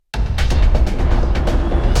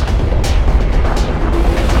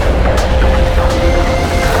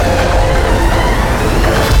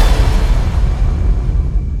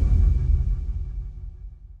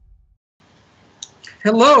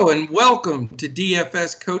Hello and welcome to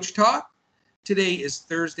DFS Coach Talk. Today is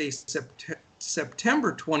Thursday,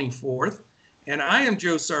 September 24th, and I am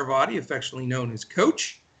Joe Sarvati, affectionately known as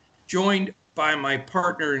Coach, joined by my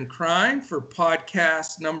partner in crime for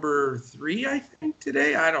podcast number 3, I think,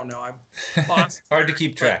 today. I don't know. I've lost Hard to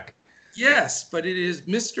keep track. Yes, but it is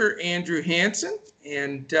Mr. Andrew Hansen.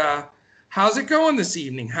 And how's it going this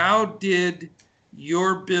evening? How did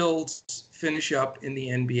your Bills finish up in the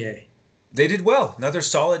NBA? They did well. Another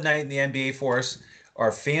solid night in the NBA for us.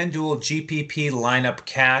 Our FanDuel GPP lineup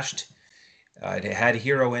cashed. It had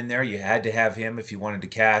Hero in there. You had to have him if you wanted to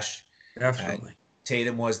cash. Definitely.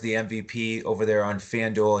 Tatum was the MVP over there on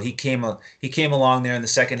FanDuel. He came along there in the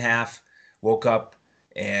second half, woke up,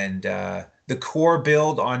 and the core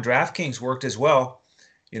build on DraftKings worked as well.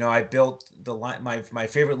 You know, I built my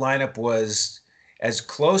favorite lineup was as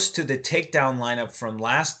close to the takedown lineup from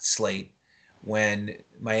last slate when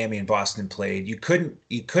Miami and Boston played. You couldn't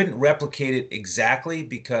replicate it exactly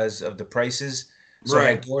because of the prices. So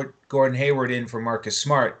I had Gordon Hayward in for Marcus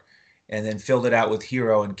Smart, and then filled it out with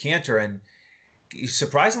Hero and Cantor. And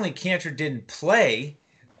surprisingly, Cantor didn't play.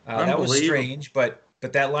 That was strange, but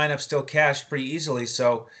that lineup still cashed pretty easily.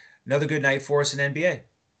 So another good night for us in NBA.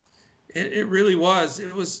 It really was.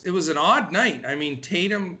 It was an odd night. I mean,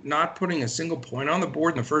 Tatum not putting a single point on the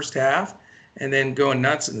board in the first half, and then going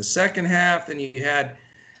nuts in the second half. Then you had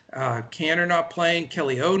Cantor not playing,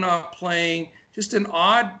 Kelly O not playing. Just an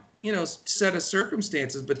odd, set of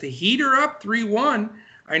circumstances. But the Heat are up 3-1.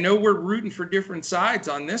 I know we're rooting for different sides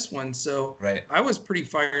on this one, so right. I was pretty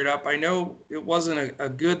fired up. I know it wasn't a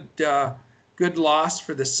good loss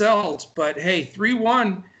for the Celts, but hey,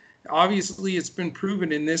 3-1. Obviously, it's been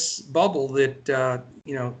proven in this bubble that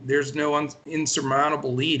there's no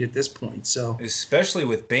insurmountable lead at this point. So especially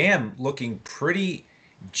with Bam looking pretty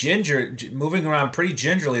moving around pretty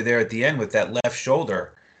gingerly there at the end with that left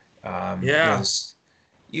shoulder.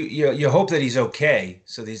 You hope that he's okay,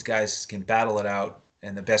 so these guys can battle it out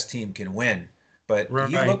and the best team can win. But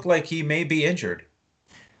He looked like he may be injured.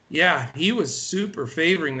 Yeah, he was super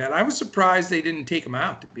favoring that. I was surprised they didn't take him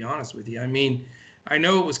out, to be honest with you. I mean, I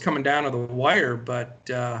know it was coming down to the wire, but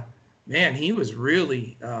man, he was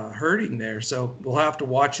really hurting there. So we'll have to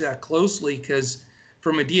watch that closely because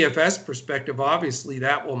from a DFS perspective, obviously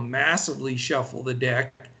that will massively shuffle the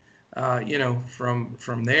deck,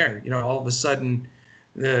 from there. All of a sudden,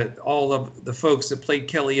 all of the folks that played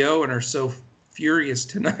Kelly O and are so furious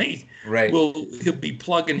tonight right. he'll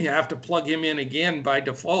have to plug him in again by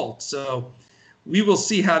default. So we will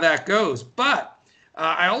see how that goes. But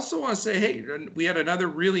I also want to say, hey, we had another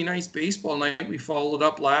really nice baseball night. We followed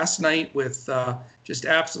up last night with just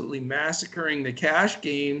absolutely massacring the cash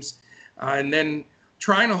games, and then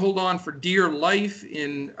trying to hold on for dear life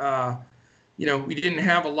in, we didn't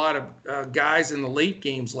have a lot of guys in the late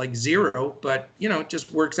games like zero, but, it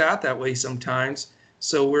just works out that way sometimes.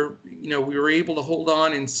 So we were able to hold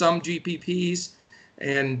on in some GPPs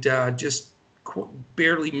and just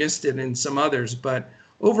barely missed it in some others. But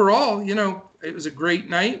overall, it was a great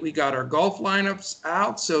night. We got our golf lineups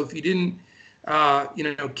out. So if you didn't,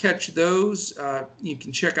 catch those, you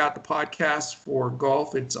can check out the podcast for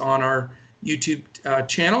golf. It's on our YouTube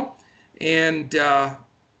channel. And,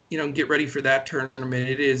 get ready for that tournament.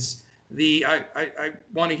 It is I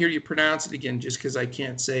want to hear you pronounce it again just because I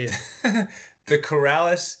can't say it. The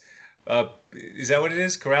Corrales, is that what it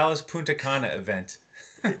is? Corrales Punta Cana event.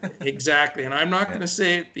 Exactly. And I'm not going to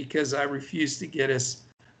say it because I refuse to get us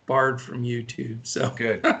barred from YouTube. So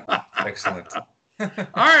good. Excellent. All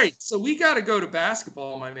right. So we got to go to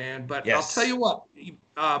basketball, my man. But yes. I'll tell you what,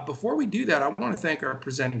 before we do that, I want to thank our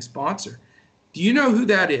presenting sponsor. Do you know who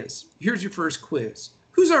that is? Here's your first quiz.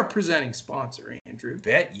 Who's our presenting sponsor, Andrew?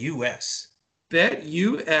 BetUS. BetUS.com.pa.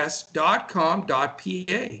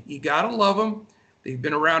 You got to love them. They've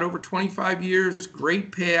been around over 25 years, great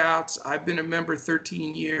payouts. I've been a member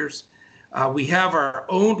 13 years. We have our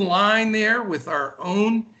own line there with our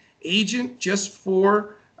own agent just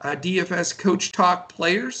for DFS Coach Talk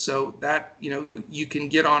players. So that, you can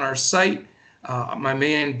get on our site. My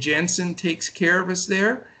man Jensen takes care of us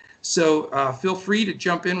there. So feel free to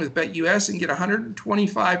jump in with BetUS and get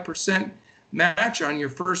 125% match on your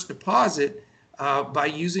first deposit by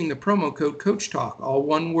using the promo code Coach Talk, all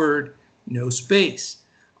one word, no space.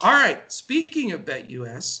 All right, speaking of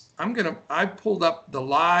BetUS, I pulled up the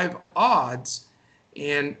live odds,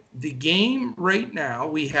 and the game right now,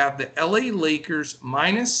 we have the LA Lakers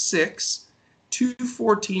 -6,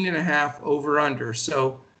 214.5 over under.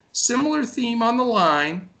 So similar theme on the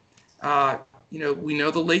line. We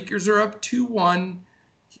know the Lakers are up 2-1.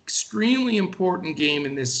 Extremely important game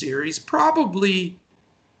in this series. Probably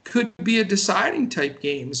could be a deciding type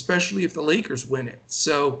game, especially if the Lakers win it.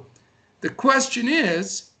 So the question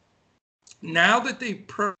is, now that they've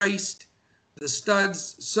priced the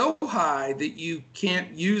studs so high that you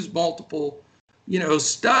can't use multiple,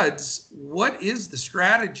 studs, what is the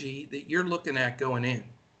strategy that you're looking at going in?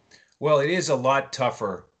 Well, it is a lot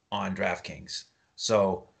tougher on DraftKings.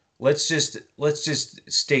 So let's just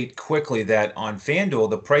state quickly that on FanDuel,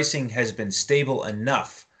 the pricing has been stable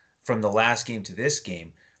enough from the last game to this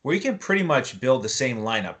game where you can pretty much build the same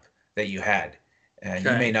lineup that you had. And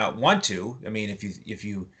you may not want to. I mean, if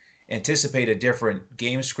you anticipate a different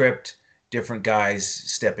game script, different guys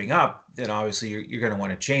stepping up, then obviously you're going to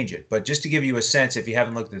want to change it. But just to give you a sense, if you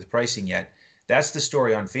haven't looked at the pricing yet, that's the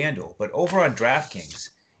story on FanDuel. But over on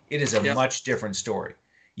DraftKings, it is a much different story.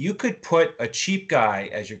 You could put a cheap guy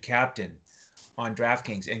as your captain on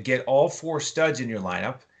DraftKings and get all 4 studs in your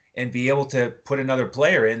lineup and be able to put another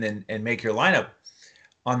player in and make your lineup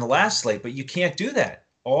on the last slate. But you can't do that.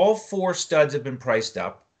 All 4 studs have been priced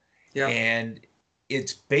up, and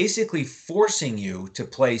it's basically forcing you to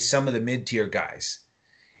play some of the mid-tier guys.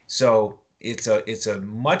 So it's a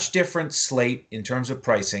much different slate in terms of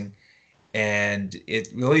pricing, and it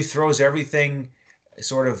really throws everything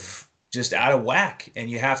sort of just out of whack, and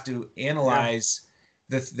you have to analyze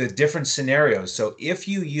the different scenarios. So if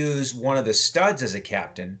you use one of the studs as a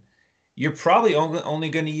captain, you're probably only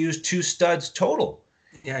going to use 2 studs total.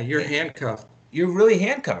 Yeah, you're handcuffed. You're really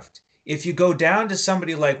handcuffed. If you go down to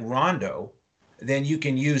somebody like Rondo, then you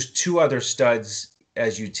can use 2 other studs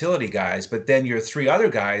as utility guys, but then your 3 other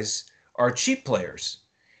guys are cheap players.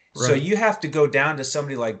 Right. So you have to go down to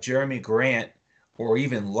somebody like Jeremy Grant or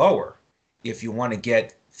even lower if you want to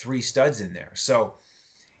get 3 studs in there. So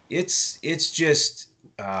it's just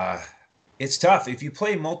it's tough. If you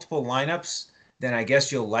play multiple lineups, then I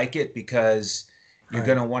guess you'll like it because you're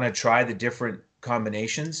going to want to try the different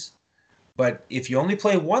combinations. But if you only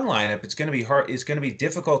play one lineup, it's going to be hard. It's going to be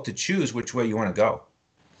difficult to choose which way you want to go.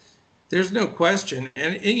 There's no question.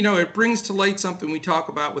 And, it brings to light something we talk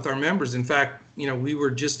about with our members. In fact, we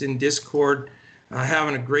were just in Discord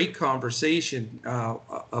having a great conversation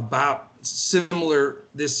about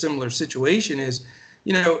this similar situation is,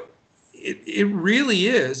 it really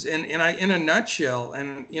is. And I, in a nutshell,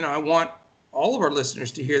 and, I want all of our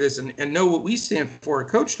listeners to hear this and know what we stand for at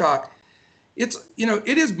Coach Talk. It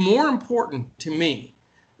is more important to me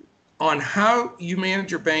on how you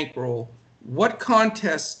manage your bankroll, what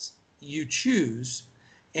contests you choose,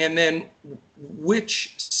 and then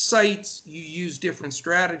which sites you use different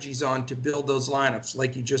strategies on to build those lineups,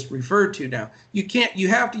 like you just referred to now. You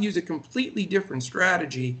have to use a completely different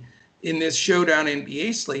strategy in this Showdown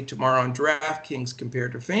NBA slate tomorrow on DraftKings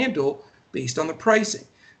compared to FanDuel based on the pricing.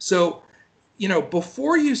 So,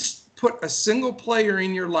 before you put a single player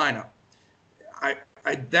in your lineup,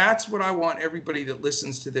 that's what I want everybody that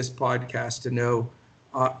listens to this podcast to know,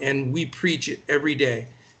 and we preach it every day.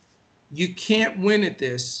 You can't win at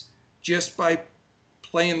this just by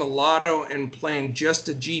playing the lotto and playing just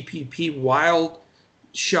a GPP wild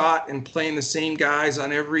shot and playing the same guys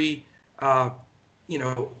on every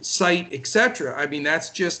site, etc. I mean, that's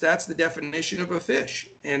the definition of a fish.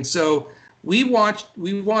 And so we want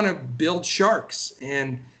to build sharks,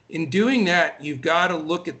 and in doing that, you've got to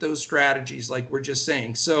look at those strategies like we're just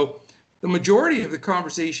saying. So the majority of the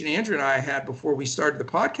conversation Andrew and I had before we started the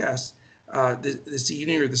podcast this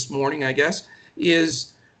evening or this morning, I guess,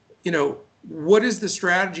 is, what is the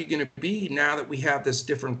strategy going to be now that we have this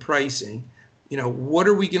different pricing? What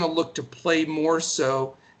are we going to look to play more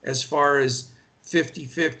so as far as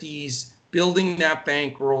 50-50s, building that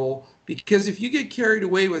bankroll? Because if you get carried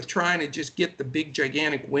away with trying to just get the big,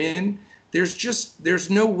 gigantic win, there's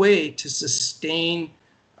no way to sustain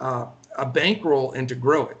a bankroll and to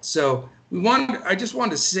grow it. So I just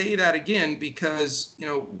wanted to say that again because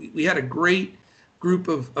we had a great group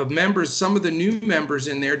of members, some of the new members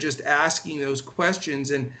in there just asking those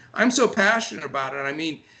questions, and I'm so passionate about it. I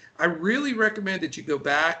mean, I really recommend that you go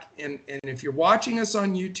back and if you're watching us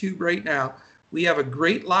on YouTube right now, we have a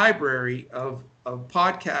great library of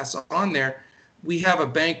podcasts on there. We have a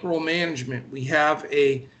bankroll management. We have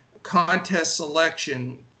a contest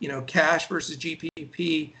selection, cash versus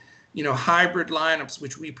GPP, hybrid lineups,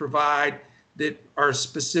 which we provide that are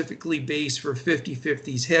specifically based for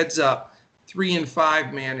 50-50s, heads up, 3 and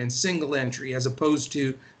 5 man and single entry, as opposed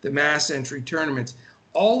to the mass entry tournaments.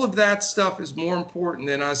 All of that stuff is more important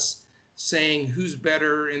than us saying who's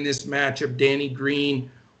better in this matchup, Danny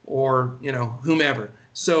Green or, whomever.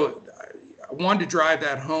 So I wanted to drive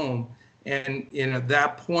that home. And,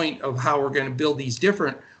 that point of how we're going to build these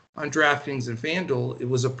different on DraftKings and FanDuel, it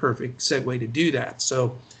was a perfect segue to do that.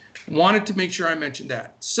 So Wanted to make sure I mentioned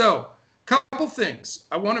that. So, couple things.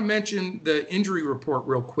 I want to mention the injury report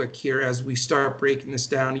real quick here as we start breaking this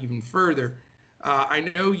down even further.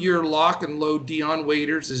 I know your lock and load Dion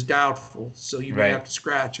Waiters is doubtful, so you may have to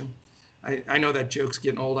scratch him. I know that joke's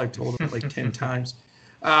getting old. I've told it like 10 times.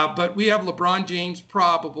 But we have LeBron James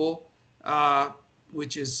probable,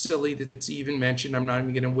 which is silly that's even mentioned. I'm not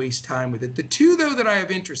even going to waste time with it. The two, though, that I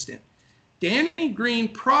have interest in, Danny Green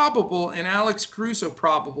probable and Alex Caruso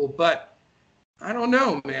probable, but I don't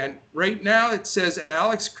know, man. Right now it says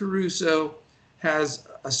Alex Caruso has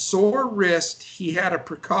a sore wrist. He had a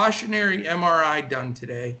precautionary MRI done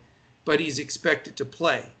today, but he's expected to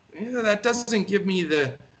play. That doesn't give me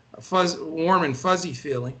the warm and fuzzy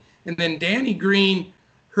feeling. And then Danny Green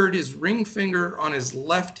hurt his ring finger on his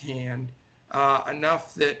left hand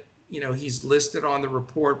enough that, he's listed on the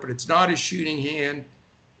report, but it's not his shooting hand.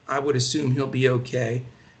 I would assume he'll be okay.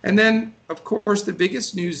 And then, of course, the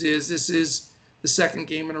biggest news is this is the second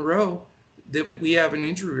game in a row that we have an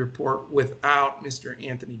injury report without Mr.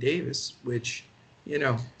 Anthony Davis, which,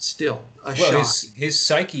 still a shock. His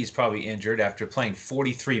psyche is probably injured after playing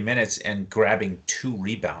 43 minutes and grabbing 2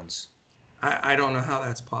 rebounds. I don't know how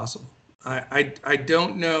that's possible. I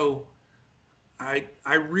don't know.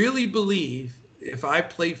 I really believe if I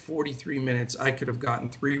played 43 minutes, I could have gotten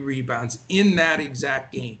 3 rebounds in that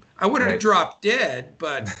exact game. I would have dropped dead,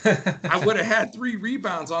 but I would have had 3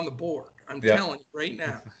 rebounds on the board. I'm telling you right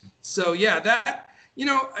now. So,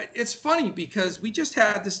 it's funny because we just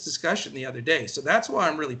had this discussion the other day. So that's why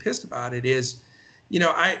I'm really pissed about it is,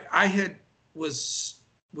 I was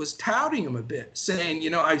touting him a bit,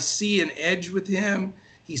 saying, I see an edge with him.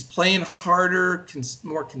 He's playing harder,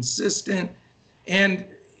 more consistent. And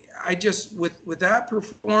I just, with that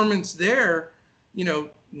performance there,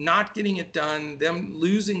 not getting it done, them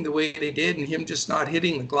losing the way they did and him just not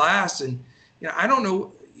hitting the glass. And, I don't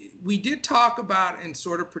know. We did talk about and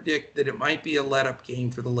sort of predict that it might be a let-up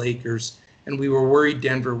game for the Lakers, and we were worried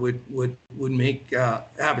Denver would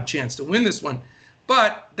have a chance to win this one.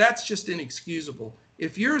 But that's just inexcusable.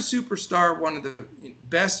 If you're a superstar, one of the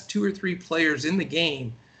best 2 or 3 players in the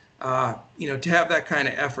game, to have that kind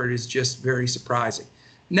of effort is just very surprising.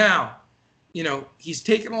 Now, he's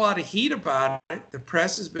taken a lot of heat about it. The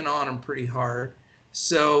press has been on him pretty hard.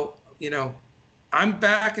 So, I'm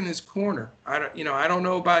back in his corner. I don't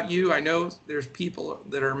know about you. I know there's people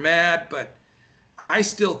that are mad, but I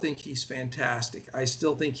still think he's fantastic. I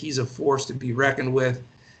still think he's a force to be reckoned with.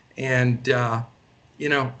 And, I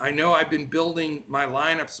know I've been building my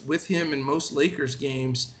lineups with him in most Lakers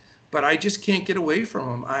games, but I just can't get away from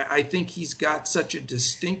him. I think he's got such a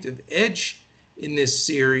distinctive edge in this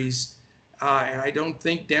series, and I don't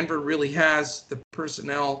think Denver really has the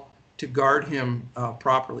personnel to guard him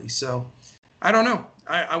properly. So, I don't know.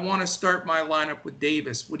 I want to start my lineup with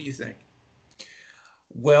Davis. What do you think?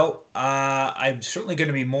 Well, I'm certainly going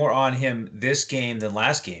to be more on him this game than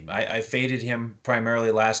last game. I faded him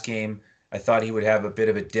primarily last game. I thought he would have a bit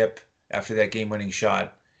of a dip after that game-winning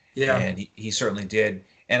shot. Yeah. And he certainly did.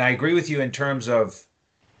 And I agree with you in terms of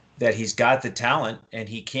that he's got the talent and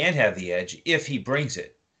he can have the edge if he brings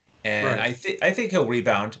it. And I think he'll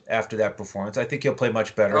rebound after that performance. I think he'll play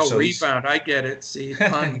much better. Oh, so rebound. I get it. See,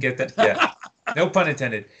 pun. Get that? Yeah. No pun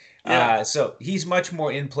intended. Yeah. So he's much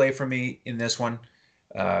more in play for me in this one.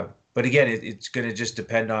 But again, it's going to just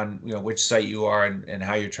depend on which site you are and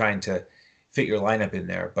how you're trying to fit your lineup in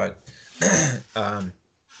there. But I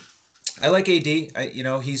like AD.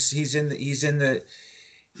 He's in the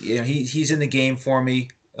game for me.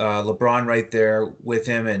 LeBron right there with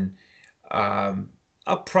him, and I'll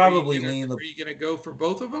probably lean. Are you going to go for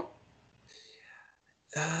both of them?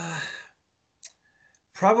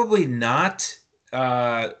 Probably not.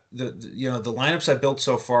 The lineups I built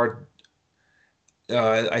so far,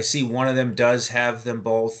 I see one of them does have them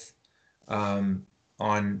both on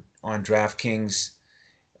DraftKings.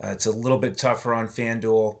 It's a little bit tougher on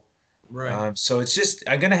FanDuel. Right. So it's just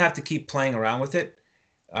I'm going to have to keep playing around with it.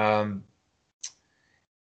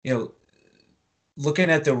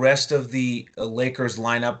 Looking at the rest of the Lakers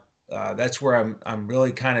lineup, that's where I'm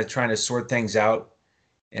really kind of trying to sort things out.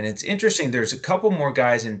 And it's interesting. There's a couple more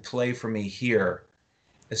guys in play for me here,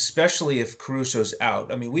 especially if Caruso's out.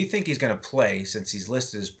 I mean, we think he's going to play since he's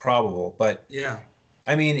listed as probable, but yeah,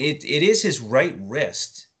 I mean, it is his right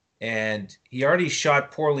wrist, and he already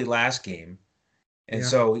shot poorly last game, and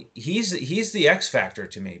so he's the X factor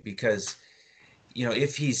to me because,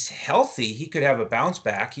 if he's healthy, he could have a bounce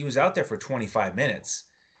back. He was out there for 25 minutes,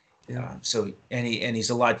 and he's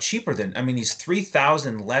a lot cheaper he's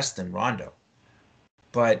 3,000 less than Rondo.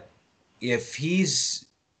 But if he's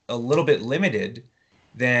a little bit limited,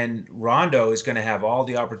 then Rondo is going to have all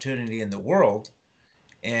the opportunity in the world,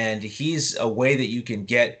 and he's a way that you can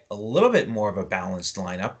get a little bit more of a balanced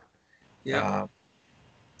lineup. Yeah.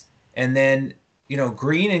 And then,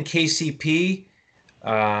 Green and KCP,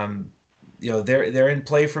 they're in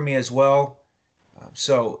play for me as well.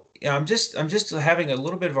 So I'm just having a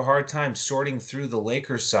little bit of a hard time sorting through the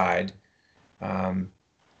Lakers side.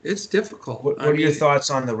 It's difficult. What are your thoughts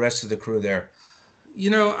on the rest of the crew there?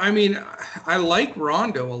 I like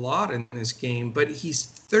Rondo a lot in this game, but he's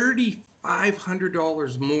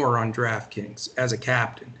 $3,500 more on DraftKings as a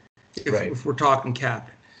captain, if we're talking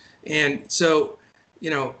captain. And so,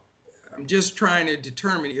 I'm just trying to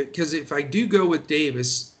determine, because if I do go with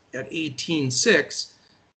Davis at 18.6,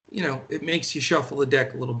 it makes you shuffle the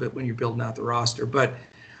deck a little bit when you're building out the roster. But,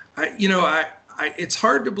 it's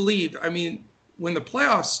hard to believe. I mean, when the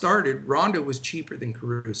playoffs started, Rondo was cheaper than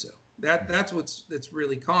Caruso. That's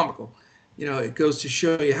really comical. It goes to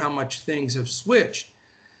show you how much things have switched.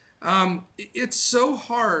 It's so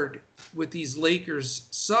hard with these Lakers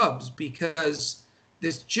subs because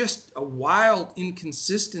there's just a wild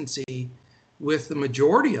inconsistency with the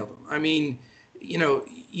majority of them. I mean,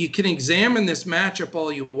 you can examine this matchup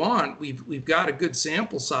all you want. We've got a good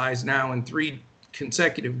sample size now in 3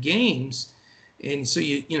 consecutive games, and so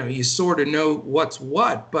you sort of know what's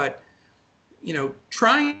what. But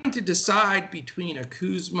trying to decide between a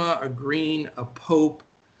Kuzma, a Green, a Pope,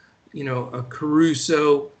 a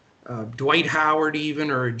Caruso, Dwight Howard even,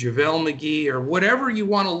 or a JaVale McGee, or whatever you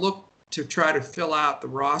want to look to try to fill out the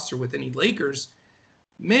roster with any Lakers,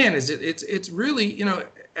 man, it's really,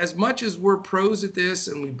 as much as we're pros at this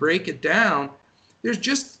and we break it down, there's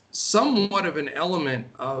just somewhat of an element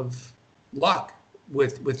of luck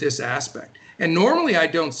with this aspect. And normally I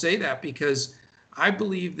don't say that because I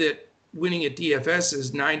believe that winning at DFS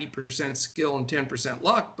is 90% skill and 10%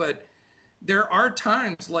 luck. But there are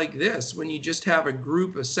times like this when you just have a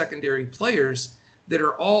group of secondary players that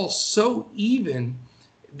are all so even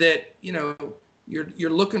that, you're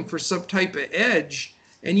looking for some type of edge.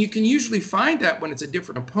 And you can usually find that when it's a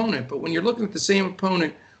different opponent. But when you're looking at the same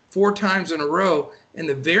opponent 4 times in a row and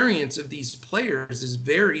the variance of these players is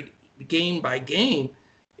varied game by game,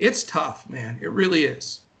 it's tough, man. It really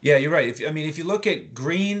is. Yeah, you're right. If you look at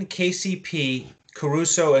Green, KCP,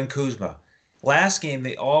 Caruso, and Kuzma, last game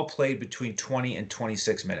they all played between 20 and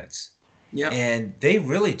 26 minutes. Yeah. And they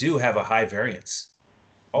really do have a high variance.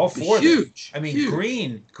 All 4 of them. Huge.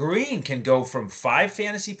 Huge. Green can go from 5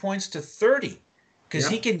 fantasy points to 30 because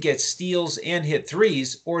he can get steals and hit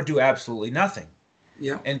threes or do absolutely nothing.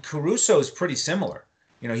 Yeah. And Caruso is pretty similar.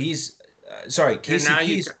 KCP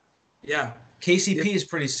is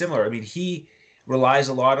pretty similar. He relies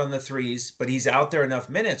a lot on the threes, but he's out there enough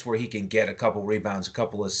minutes where he can get a couple rebounds, a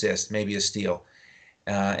couple assists, maybe a steal.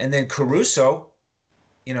 And then Caruso,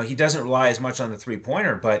 he doesn't rely as much on the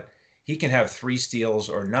three-pointer, but he can have 3 steals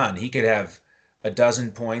or none. He could have a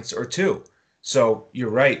dozen points or 2. So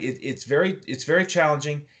you're right. It's very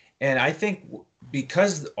challenging. And I think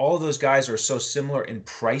because all of those guys are so similar in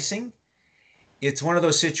pricing, it's one of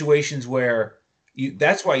those situations where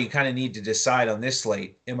that's why you kind of need to decide on this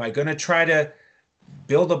slate. Am I going to try to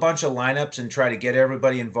build a bunch of lineups and try to get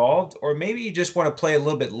everybody involved? Or maybe you just want to play a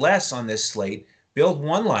little bit less on this slate, build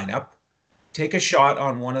one lineup, take a shot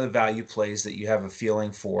on one of the value plays that you have a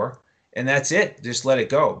feeling for, and that's it. Just let it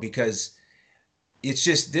go, because it's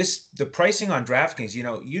just the pricing on DraftKings,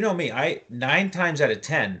 you know me, 9 times out of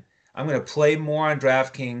 10, I'm going to play more on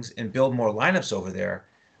DraftKings and build more lineups over there.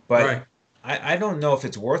 But right. I don't know if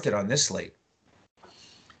it's worth it on this slate.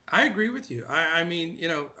 I agree with you. I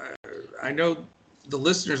know the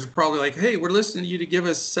listeners are probably like, hey, we're listening to you to give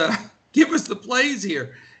us the plays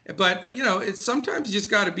here. But, it's sometimes you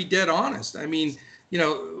just got to be dead honest.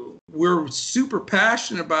 We're super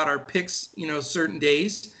passionate about our picks, certain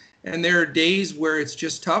days, and there are days where it's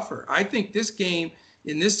just tougher. I think this game,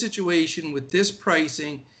 in this situation, with this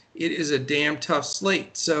pricing, it is a damn tough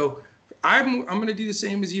slate. So I'm going to do the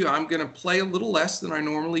same as you. I'm going to play a little less than I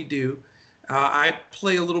normally do. I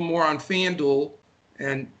play a little more on FanDuel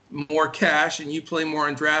and more cash, and you play more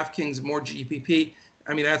on DraftKings, more GPP.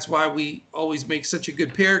 That's why we always make such a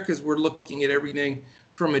good pair, because we're looking at everything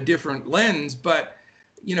from a different lens. But,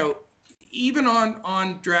 even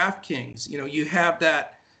on DraftKings, you have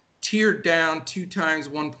that tiered down 2 times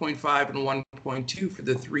 1.5 and 1.2 for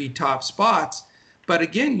the 3 top spots. But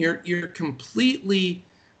again, you're completely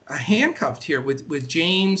handcuffed here with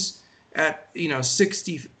James at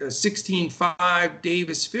 16.5,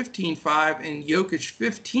 Davis 15.5, and Jokic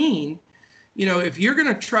 15. If you're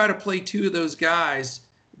going to try to play 2 of those guys,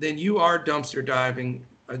 then you are dumpster diving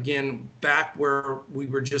again, back where we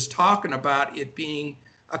were just talking about it being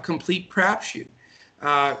a complete crapshoot.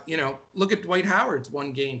 Look at Dwight Howard's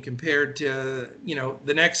one game compared to,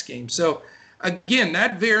 the next game. So again,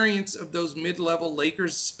 that variance of those mid-level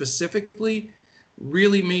Lakers specifically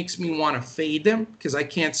really makes me want to fade them, because I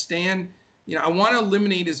can't stand, I want to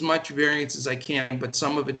eliminate as much variance as I can, but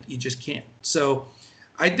some of it you just can't. So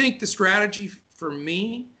I think the strategy for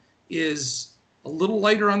me is a little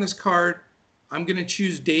lighter on this card. I'm going to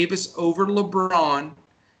choose Davis over LeBron,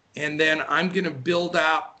 and then I'm going to build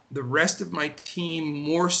out the rest of my team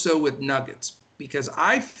more so with Nuggets, because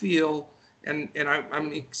I feel, and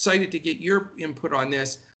I'm excited to get your input on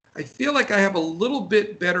this, I feel like I have a little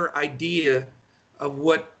bit better idea of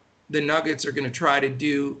what the Nuggets are going to try to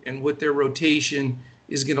do and what their rotation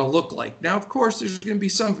is going to look like. Now, of course, there's going to be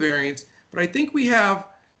some variance, but I think we have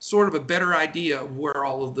sort of a better idea of where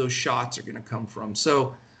all of those shots are going to come from.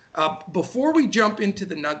 So before we jump into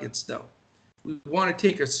the Nuggets, though, we want to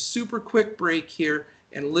take a super quick break here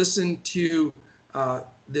and listen to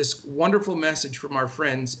this wonderful message from our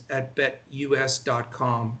friends at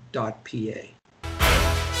betus.com.pa.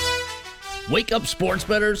 Wake up, sports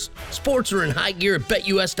bettors. Sports are in high gear at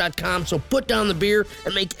betus.com, so put down the beer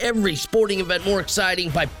and make every sporting event more exciting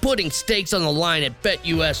by putting stakes on the line at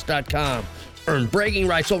betus.com. Earn bragging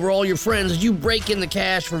rights over all your friends as you break in the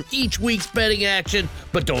cash from each week's betting action,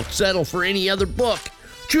 but don't settle for any other book.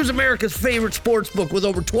 Choose America's favorite sports book with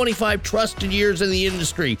over 25 trusted years in the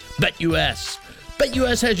industry, BetUS.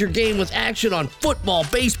 BetUS has your game with action on football,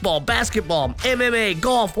 baseball, basketball, MMA,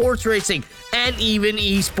 golf, horse racing, and even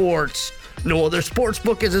esports. No other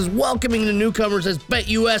sportsbook is as welcoming to newcomers as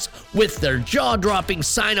BetUS with their jaw-dropping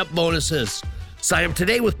sign-up bonuses. Sign up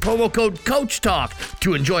today with promo code CoachTalk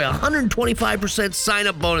to enjoy a 125%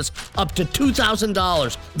 sign-up bonus up to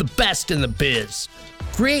 $2,000, the best in the biz.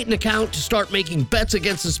 Create an account to start making bets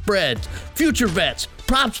against the spread, future bets,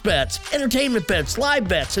 props bets, entertainment bets, live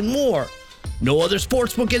bets, and more. No other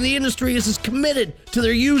sportsbook in the industry is as committed to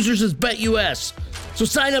their users as BetUS. So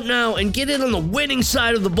sign up now and get in on the winning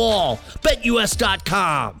side of the ball.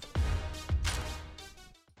 BetUS.com.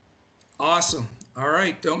 Awesome. All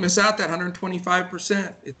right. Don't miss out that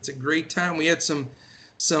 125%. It's a great time. We had some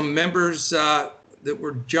members that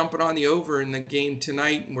were jumping on the over in the game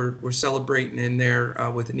tonight, and we're celebrating in there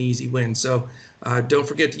with an easy win. So don't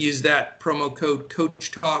forget to use that promo code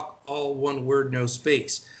CoachTalk, all one word, no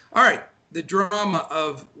space. All right. The drama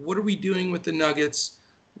of what are we doing with the Nuggets?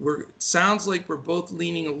 Sounds like we're both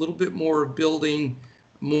leaning a little bit more of building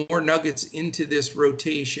more Nuggets into this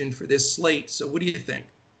rotation for this slate. So what do you think?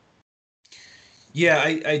 Yeah,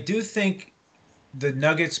 I do think the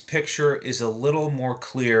Nuggets picture is a little more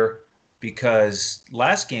clear, because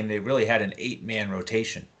last game they really had an 8-man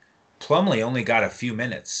rotation. Plumlee only got a few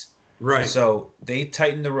minutes. Right. So they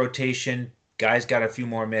tightened the rotation. Guys got a few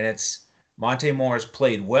more minutes. Monte Morris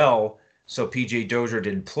played well, so PJ Dozier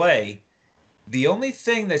didn't play. The only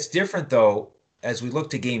thing that's different, though, as we look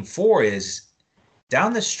to Game 4 is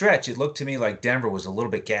down the stretch, it looked to me like Denver was a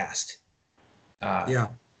little bit gassed.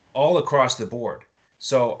 All across the board.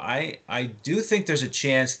 So I do think there's a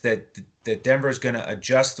chance that Denver is going to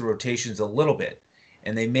adjust the rotations a little bit,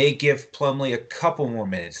 and they may give Plumlee a couple more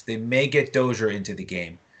minutes. They may get Dozier into the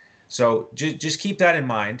game. So just keep that in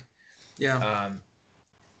mind. Yeah.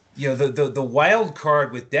 The wild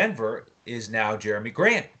card with Denver is now Jeremy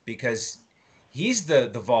Grant, because he's the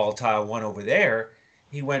volatile one over there.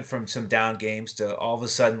 He went from some down games to all of a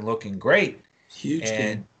sudden looking great. Huge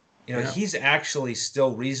game. He's actually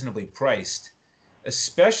still reasonably priced,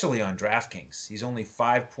 especially on DraftKings. He's only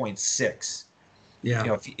 5.6.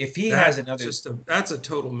 Yeah. If he has another, that's a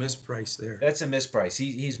total misprice there. That's a misprice.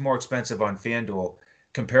 He's more expensive on FanDuel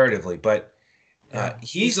comparatively, but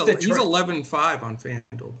he's 11.5 on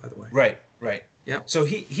FanDuel, by the way. Right. Yeah. So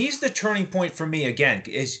he's the turning point for me again.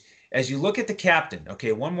 As you look at the captain,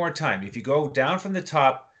 okay, one more time. If you go down from the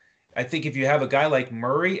top, I think if you have a guy like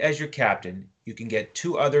Murray as your captain, you can get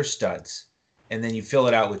 2 other studs, and then you fill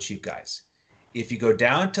it out with cheap guys. If you go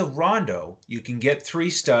down to Rondo, you can get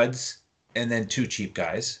 3 studs and then 2 cheap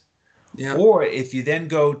guys. Yeah. Or if you then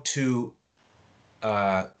go to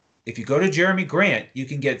Jeremy Grant, you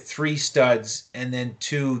can get 3 studs and then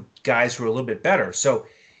 2 guys who are a little bit better. So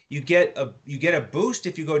you get a boost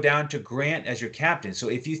if you go down to Grant as your captain. So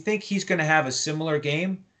if you think he's going to have a similar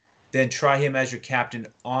game, then try him as your captain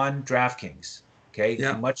on DraftKings. Okay,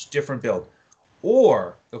 yeah. Much different build.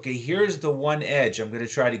 Or, okay, here's the one edge I'm going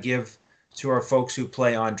to try to give to our folks who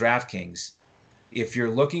play on DraftKings. If you're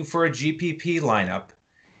looking for a GPP lineup,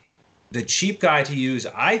 the cheap guy to use,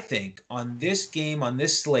 I think, on this game, on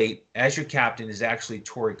this slate, as your captain is actually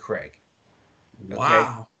Torrey Craig.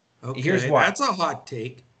 Wow. Okay. Here's why. That's a hot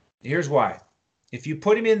take. Here's why. If you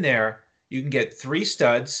put him in there, you can get 3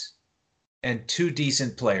 studs and 2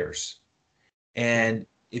 decent players. And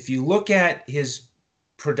if you look at his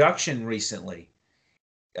production recently,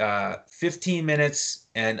 15 minutes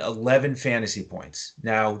and 11 fantasy points.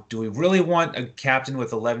 Now, do we really want a captain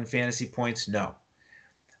with 11 fantasy points? No.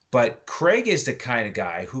 But Craig is the kind of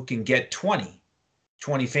guy who can get 20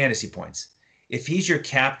 fantasy points. If he's your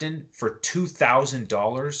captain for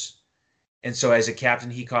 $2,000, and so as a captain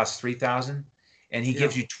he costs $3,000, and he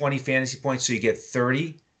gives you 20 fantasy points, so you get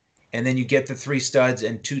 30, and then you get the 3 studs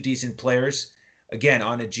and 2 decent players. Again,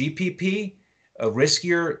 on a GPP, a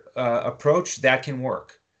riskier approach, that can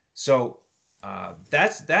work. So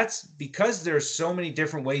that's because there's so many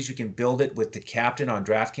different ways you can build it with the captain on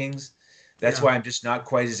DraftKings. That's why I'm just not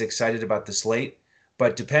quite as excited about the slate.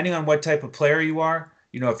 But depending on what type of player you are,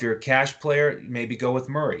 if you're a cash player, maybe go with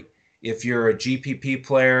Murray. If you're a GPP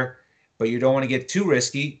player, but you don't want to get too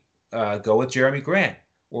risky, go with Jeremy Grant.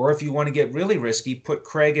 Or if you want to get really risky, put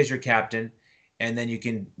Craig as your captain, and then you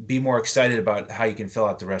can be more excited about how you can fill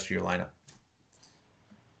out the rest of your lineup.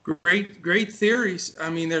 Great theories. I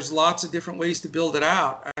mean, there's lots of different ways to build it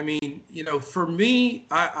out. I mean, for me,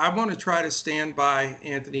 I want to try to stand by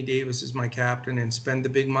Anthony Davis as my captain and spend the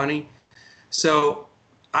big money. So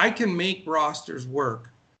I can make rosters work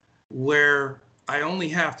where I only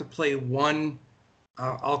have to play one,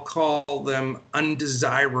 I'll call them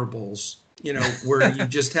undesirables, where you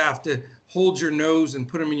just have to hold your nose and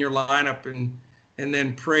put them in your lineup and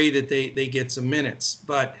then pray that they get some minutes.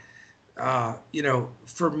 But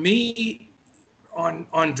for me on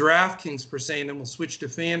DraftKings per se, and then we'll switch to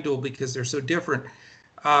FanDuel because they're so different.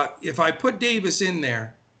 If I put Davis in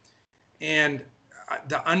there, and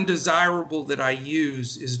the undesirable that I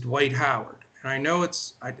use is Dwight Howard, and I know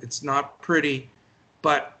it's not pretty,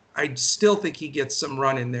 but I still think he gets some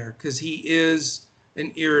run in there because he is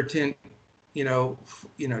an irritant, to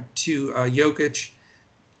Jokic,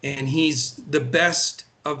 and he's the best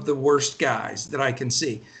of the worst guys that I can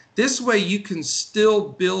see. This way you can still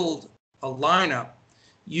build a lineup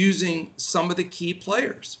using some of the key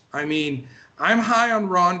players. I mean, I'm high on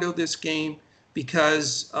Rondo this game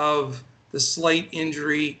because of the slight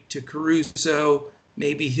injury to Caruso.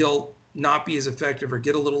 Maybe he'll not be as effective or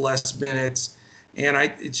get a little less minutes. And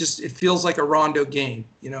it feels like a Rondo game.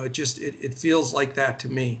 It feels like that to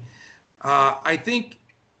me. I think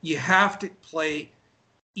you have to play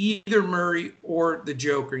either Murray or the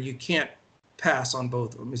Joker. You can't pass on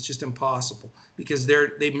both of them. It's just impossible because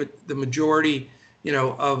the majority,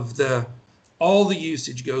 of all the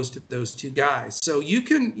usage goes to those 2 guys. So you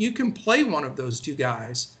can play one of those 2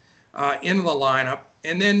 guys in the lineup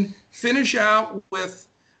and then finish out with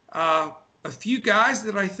a few guys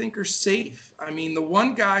that I think are safe. I mean, the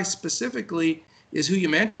one guy specifically is who you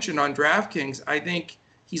mentioned on DraftKings. I think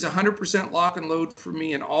he's 100% lock and load for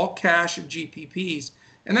me in all cash and GPPs.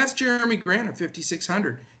 And that's Jeremy Grant at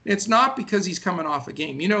 5,600. It's not because he's coming off a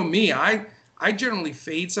game. You know me, I generally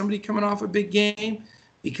fade somebody coming off a big game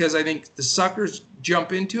because I think the suckers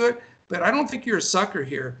jump into it. But I don't think you're a sucker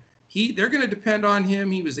here. They're going to depend on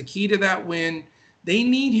him. He was the key to that win. They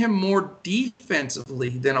need him more defensively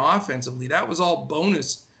than offensively. That was all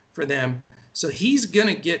bonus for them. So he's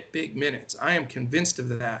going to get big minutes. I am convinced of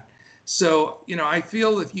that. So, I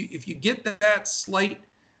feel if you get that slight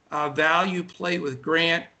value play with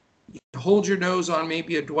Grant, you hold your nose on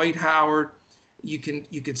maybe a Dwight Howard. You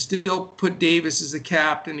could still put Davis as the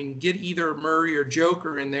captain and get either Murray or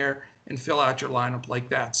Joker in there and fill out your lineup like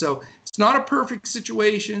that. So it's not a perfect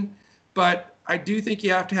situation, but I do think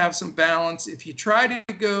you have to have some balance. If you try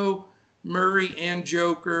to go Murray and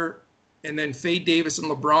Joker and then fade Davis and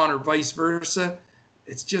LeBron or vice versa,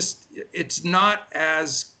 it's not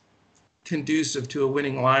as conducive to a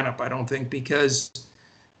winning lineup, I don't think, because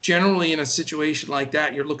generally in a situation like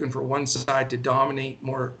that, you're looking for one side to dominate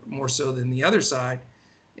more so than the other side.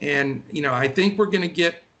 And, I think we're going to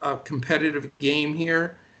get a competitive game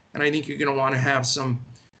here, and I think you're going to want to have some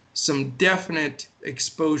definite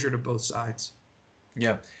exposure to both sides.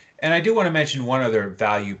 Yeah. And I do want to mention one other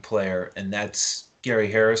value player, and that's Gary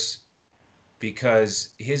Harris,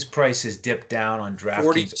 because his price has dipped down on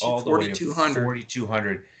DraftKings all the way to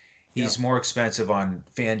 4,200. He's more expensive on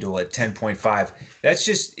FanDuel at 10.5.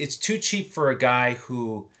 It's too cheap for a guy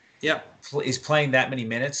who is playing that many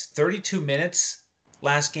minutes. 32 minutes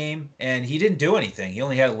last game, and he didn't do anything. He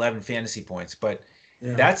only had 11 fantasy points, but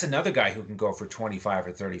that's another guy who can go for 25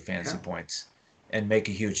 or 30 fantasy points and make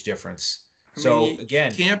a huge difference. You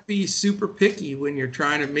can't be super picky when you're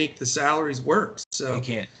trying to make the salaries work. So you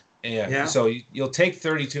can't. Yeah. So you'll take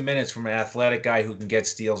 32 minutes from an athletic guy who can get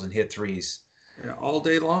steals and hit threes. Yeah, all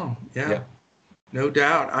day long. Yeah. No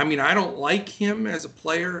doubt. I mean, I don't like him as a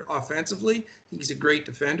player offensively. I think he's a great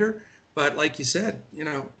defender. But like you said,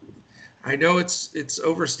 I know it's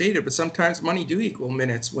overstated, but sometimes money do equal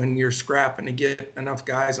minutes when you're scrapping to get enough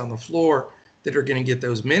guys on the floor that are going to get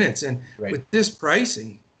those minutes. And with this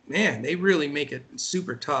pricing, man, they really make it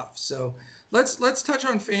super tough. So let's touch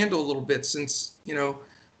on FanDuel a little bit, since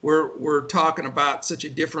we're talking about such a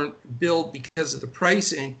different build because of the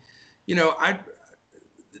pricing.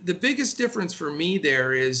 The biggest difference for me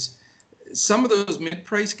there is some of those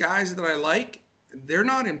mid-price guys that I like, they're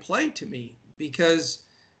not in play to me, because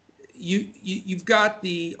you've got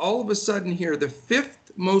all of a sudden here, the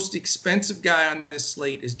fifth most expensive guy on this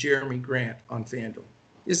slate is Jeremy Grant on FanDuel.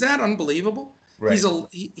 Is that unbelievable? Right.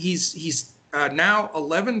 He's now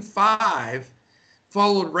 11.5,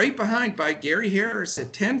 followed right behind by Gary Harris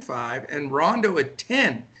at 10.5 and Rondo at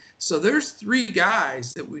 10. So there's three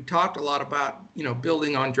guys that we talked a lot about,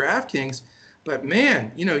 building on DraftKings. But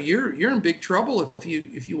man, you're in big trouble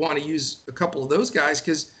if you want to use a couple of those guys,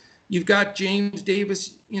 because you've got James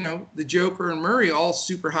Davis, the Joker, and Murray all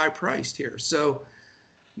super high priced here. So,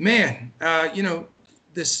 man,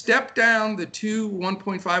 the step down, the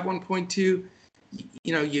 1.5, 1.2,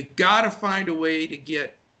 you got to find a way to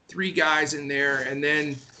get three guys in there, and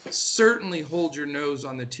then certainly hold your nose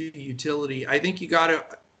on the two utility. I think you got to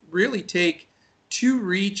really take two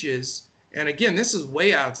reaches. And again, this is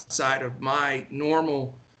way outside of my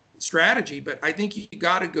normal strategy, but I think you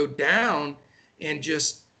got to go down and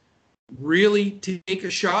just really take a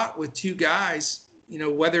shot with two guys,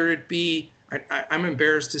 whether it be, I'm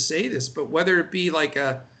embarrassed to say this, but whether it be like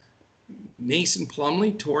a Mason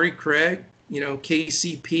Plumlee, Torrey Craig,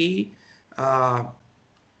 KCP,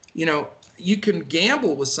 you can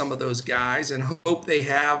gamble with some of those guys and hope they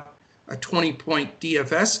have a 20-point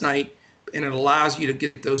DFS night, and it allows you to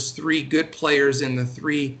get those three good players in the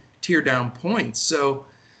 3 tier down points. So,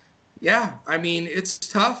 yeah, I mean, it's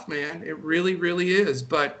tough, man. It really, really is.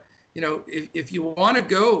 But, if you want to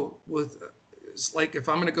go with, like, if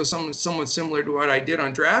I'm going to go somewhat similar to what I did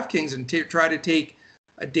on DraftKings and try to take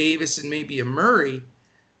a Davis and maybe a Murray,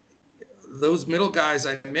 those middle guys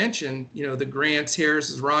I mentioned, the Grants,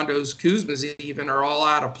 Harris's, Rondos, Kuzmas even are all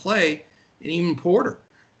out of play, and even Porter.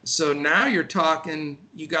 So now you're talking,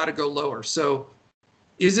 you got to go lower. So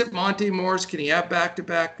is it Monte Morris? Can he have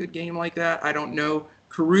back-to-back good game like that? I don't know.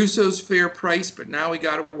 Caruso's fair price, but now we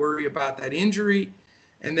got to worry about that injury.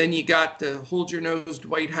 And then you got the hold your nose,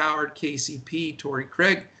 Dwight Howard, KCP, Torrey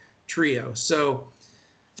Craig trio. So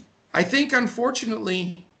I think,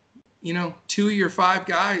 unfortunately, 2 of your 5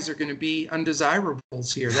 guys are going to be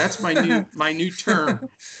undesirables here. That's my new term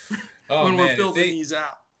when we're building these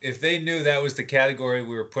out. If they knew that was the category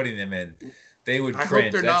we were putting them in, they would cringe. I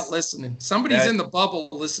hope they're not listening. Somebody's in the bubble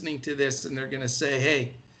listening to this, and they're going to say,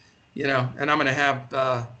 hey, and I'm going to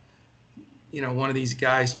have, one of these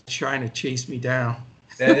guys trying to chase me down.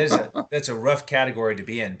 That's a rough category to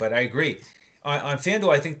be in, but I agree. On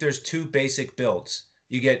FanDuel, I think there's 2 basic builds.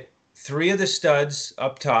 You get 3 of the studs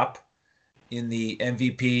up top in the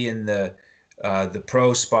MVP and the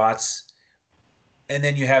pro spots, and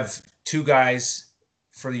then you have 2 guys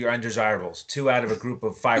for your undesirables, 2 out of a group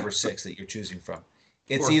of 5 or 6 that you're choosing from.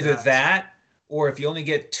 It's either that, or if you only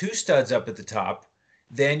get 2 studs up at the top,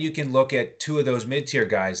 then you can look at 2 of those mid-tier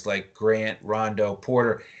guys like Grant, Rondo,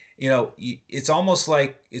 Porter. It's almost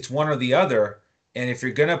like it's one or the other. And if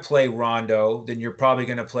you're going to play Rondo, then you're probably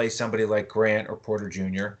going to play somebody like Grant or Porter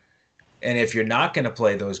Jr. And if you're not going to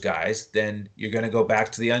play those guys, then you're going to go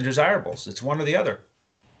back to the undesirables. It's one or the other.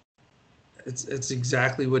 It's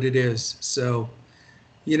exactly what it is. So,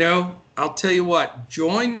 I'll tell you what,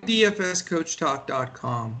 join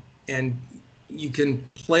DFSCoachTalk.com, and you can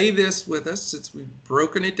play this with us since we've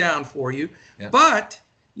broken it down for you. Yeah. But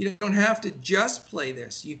you don't have to just play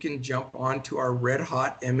this. You can jump onto our Red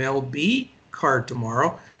Hot MLB card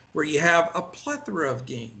tomorrow, where you have a plethora of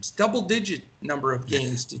games, double-digit number of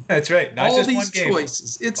games. That's right. Not all just these one game.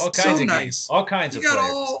 Choices. It's all kinds so of nice. Games. All kinds of players. You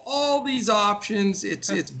got all these options. It's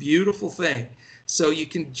a beautiful thing. So you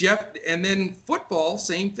can and then football,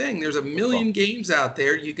 same thing. There's a million games out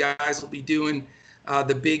there. You guys will be doing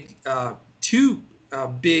the big 2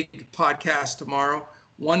 big podcasts tomorrow.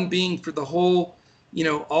 One being for the whole,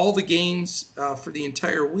 all the games for the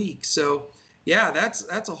entire week. So yeah,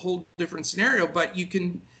 that's a whole different scenario. But you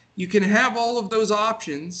can have all of those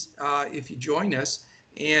options if you join us.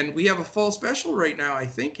 And we have a fall special right now, I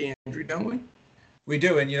think, Andrew, don't we? We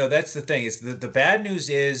do, and that's the thing. Is the bad news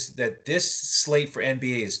is that this slate for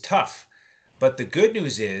NBA is tough, but the good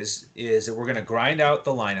news is that we're going to grind out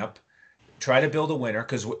the lineup, try to build a winner,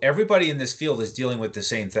 because everybody in this field is dealing with the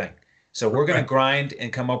same thing. So we're going to grind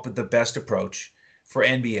and come up with the best approach for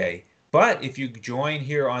NBA. But if you join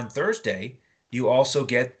here on Thursday, you also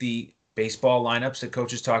get the baseball lineups that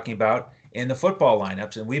Coach is talking about and the football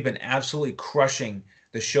lineups. And we've been absolutely crushing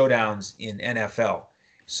the showdowns in NFL.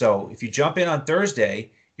 So if you jump in on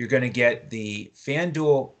Thursday, you're going to get the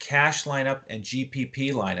FanDuel cash lineup and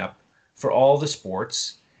GPP lineup for all the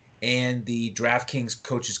sports, and the DraftKings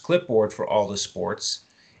coaches clipboard for all the sports,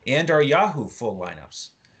 and our Yahoo full lineups.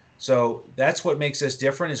 So that's what makes us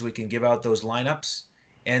different, is we can give out those lineups.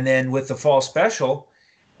 And then with the fall special,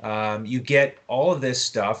 you get all of this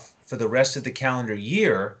stuff for the rest of the calendar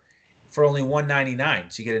year for only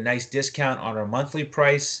 $199. So you get a nice discount on our monthly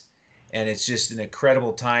price, and it's just an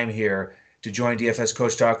incredible time here to join DFS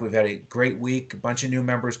Coach Talk. We've had a great week, a bunch of new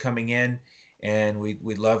members coming in, and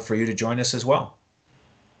we'd love for you to join us as well.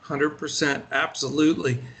 100%,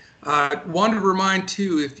 absolutely. Want to remind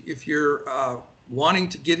too, if you're wanting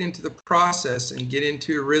to get into the process and get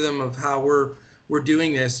into a rhythm of how we're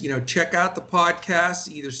doing this, check out the podcast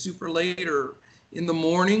either super late or in the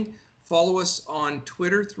morning. Follow us on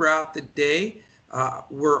Twitter throughout the day.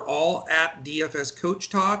 We're all at DFS Coach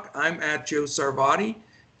Talk. I'm at Joe Sarvadi,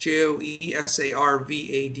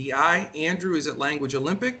 JoeSarvadi. Andrew is at Language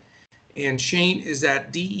Olympic, and Shane is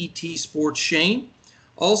at DET Sports Shane.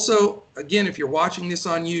 Also, again, if you're watching this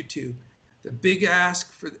on YouTube, the big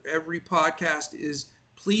ask for every podcast is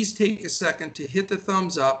please take a second to hit the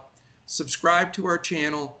thumbs up, subscribe to our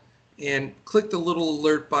channel, and click the little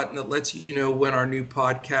alert button that lets you know when our new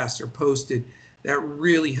podcasts are posted. That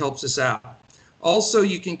really helps us out. Also,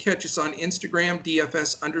 you can catch us on Instagram,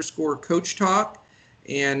 DFS_Coach Talk,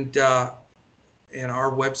 and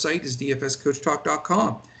our website is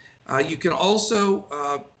dfscoachtalk.com. You can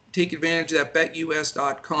also take advantage of that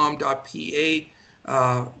betus.com.pa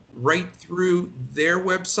right through their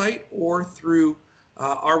website or through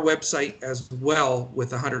our website as well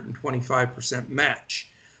with 125% match.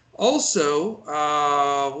 Also,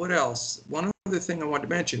 what else? One other thing I wanted to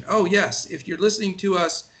mention. Oh, yes, if you're listening to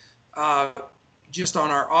us just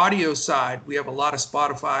on our audio side, we have a lot of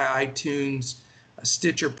Spotify, iTunes,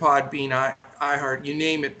 Stitcher, Podbean, iHeart, you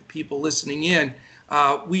name it, people listening in.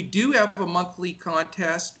 We do have a monthly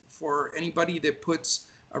contest for anybody that puts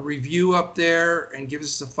a review up there and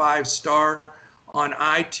gives us a 5-star on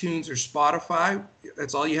iTunes or Spotify.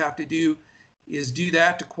 That's all you have to do is do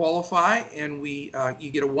that to qualify, and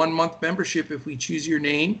you get a 1-month membership if we choose your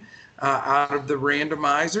name out of the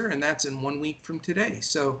randomizer, and that's in 1 week from today.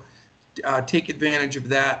 So take advantage of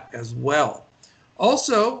that as well.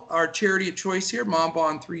 Also, our charity of choice here,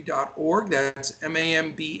 mambon3.org. That's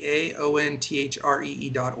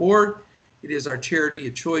MAMBAONTHREE.org. It is our charity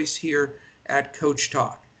of choice here at Coach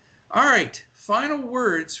Talk. All right, final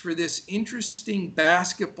words for this interesting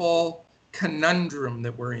basketball conundrum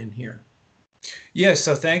that we're in here. Yes,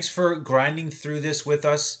 so thanks for grinding through this with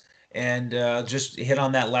us, and just hit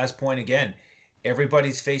on that last point again.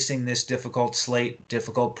 Everybody's facing this difficult slate,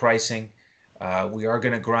 difficult pricing. We are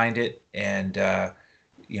going to grind it and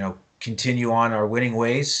continue on our winning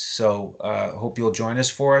ways. So hope you'll join us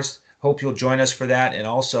for that, and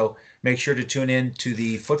also make sure to tune in to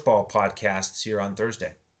the football podcasts here on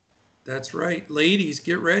Thursday. That's right, ladies,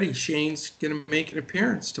 get ready. Shane's going to make an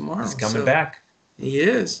appearance tomorrow. He's coming back. He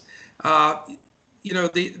is.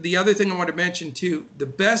 The other thing I want to mention too, the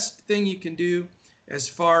best thing you can do as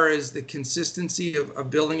far as the consistency of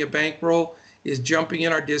building a bankroll is jumping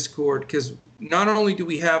in our Discord, because not only do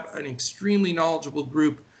we have an extremely knowledgeable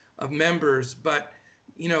group of members, but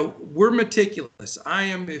we're meticulous. I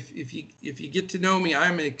am, if you get to know me,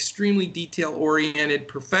 I'm an extremely detail-oriented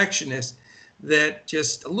perfectionist that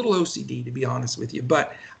just a little OCD, to be honest with you.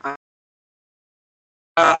 But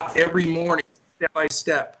every morning, step by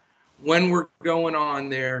step, when we're going on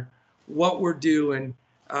there, what we're doing,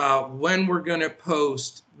 when we're going to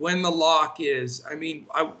post, when the lock is. I mean,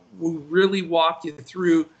 I will really walk you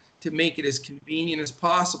through to make it as convenient as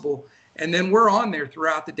possible. And then we're on there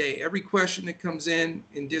throughout the day. Every question that comes in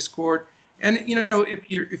Discord. And,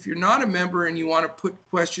 if you're not a member and you want to put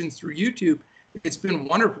questions through YouTube, it's been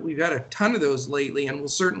wonderful. We've had a ton of those lately, and we'll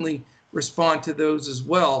certainly respond to those as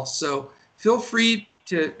well. So feel free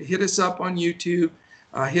to hit us up on YouTube,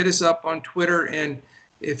 hit us up on Twitter, and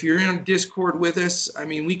if you're in Discord with us, I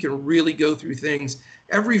mean, we can really go through things.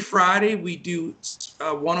 Every Friday, we do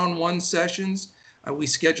one-on-one sessions. We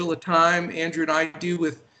schedule a time, Andrew and I do,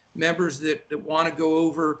 with members that want to go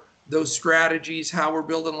over those strategies, how we're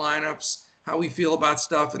building lineups, how we feel about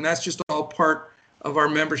stuff, and that's just all part of our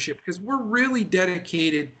membership, because we're really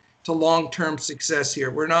dedicated to long-term success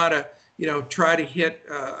here. We're not try to hit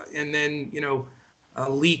and then,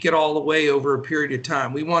 leak it all away over a period of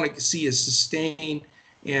time. We want to see us sustain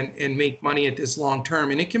and make money at this long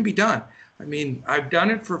term, and it can be done. I mean, I've done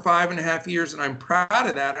it for 5.5 years, and I'm proud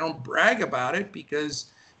of that. I don't brag about it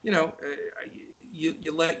because, you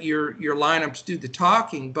let your lineups do the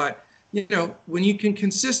talking. But, when you can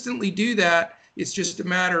consistently do that, it's just a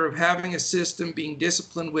matter of having a system, being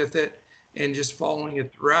disciplined with it, and just following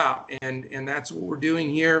it throughout. And that's what we're doing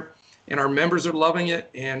here. And our members are loving it,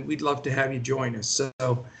 and we'd love to have you join us.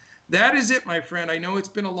 So that is it, my friend. I know it's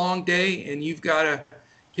been a long day, and you've got to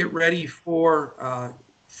get ready for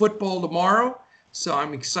football tomorrow. So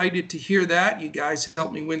I'm excited to hear that. You guys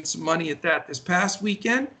helped me win some money at that this past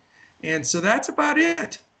weekend. And so that's about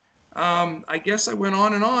it. I guess I went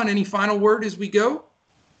on and on. Any final word as we go?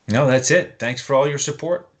 No, that's it. Thanks for all your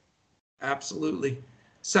support. Absolutely.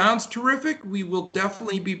 Sounds terrific. We will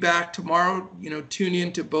definitely be back tomorrow. Tune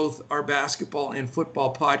in to both our basketball and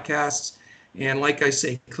football podcasts. And like I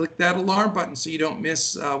say, click that alarm button so you don't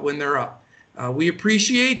miss when they're up. We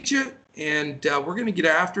appreciate you, and we're going to get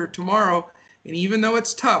after it tomorrow. And even though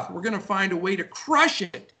it's tough, we're going to find a way to crush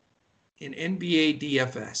it in NBA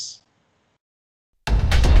DFS.